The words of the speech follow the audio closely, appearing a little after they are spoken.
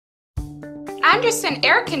Anderson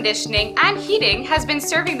Air Conditioning and Heating has been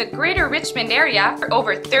serving the greater Richmond area for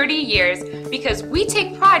over 30 years because we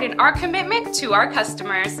take pride in our commitment to our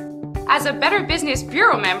customers. As a Better Business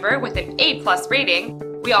Bureau member with an A+ rating,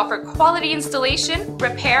 we offer quality installation,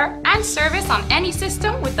 repair, and service on any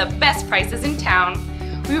system with the best prices in town.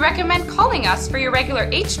 We recommend calling us for your regular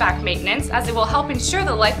HVAC maintenance as it will help ensure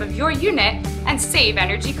the life of your unit and save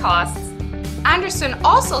energy costs. Anderson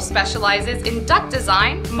also specializes in duct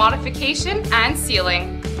design, modification, and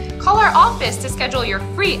sealing. Call our office to schedule your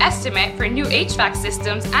free estimate for new HVAC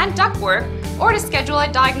systems and ductwork, or to schedule a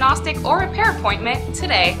diagnostic or repair appointment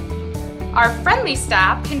today. Our friendly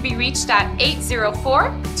staff can be reached at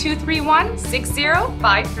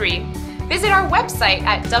 804-231-6053. Visit our website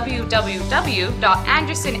at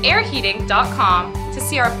www.andersonairheating.com to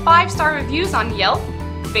see our 5-star reviews on Yelp,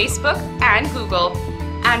 Facebook, and Google.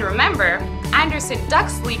 And remember, Anderson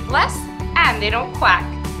ducts leak less and they don't quack.